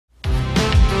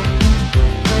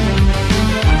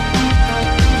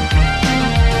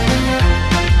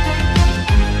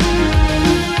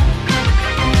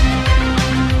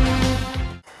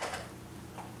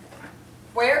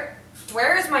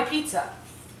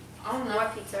I don't know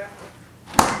what pizza.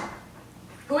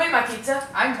 Who ate my pizza?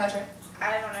 I can touch it.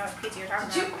 I don't know what pizza you're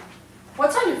talking about.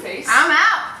 What's on your face? I'm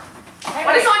out.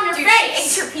 What is on your face?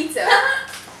 She ate your pizza.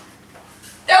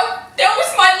 That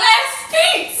was my last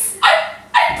piece.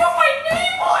 I put my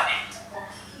name on it.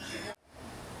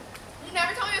 You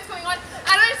never tell me what's going on.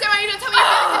 I don't understand why you don't tell me your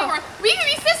feelings anymore. We can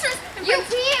be sisters. You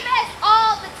PMS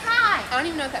all the time. I don't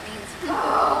even know what that means.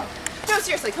 No,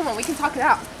 seriously, come on, we can talk it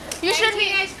out. You should be.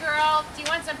 Teenage girl, do you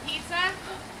want some pizza?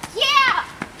 Yeah.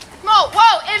 Whoa,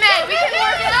 M.A., we can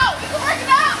work it out. We can work it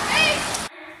out, hey.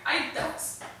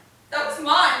 That was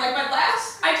mine. Like my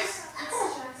last. I just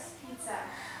Pizza.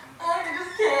 I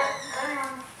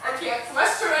can't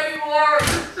trust her anymore.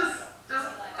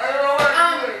 I don't know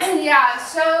what to do. Yeah,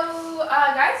 so,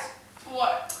 guys.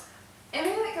 What? M.A.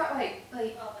 that got, like,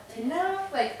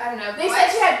 kidnapped? Like, I don't know. They said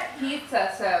she had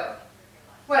pizza, so.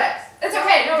 What else? It's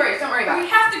okay, no worries, don't worry about We it.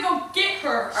 have to go get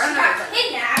her. I don't know.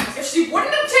 Kidnapped. If she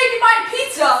wouldn't have taken my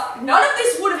pizza, none of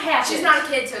this would have happened. She's not a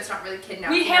kid, so it's not really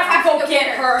kidnapping. We have to go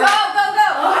get her. Go, go, go.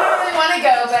 I don't really want to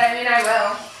go, but I mean, I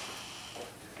will.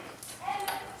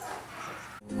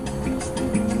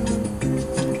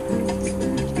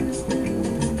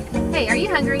 Hey, are you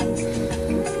hungry?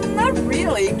 Not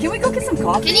really. Can we go get some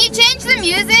coffee? Can you change the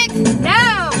music?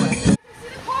 No!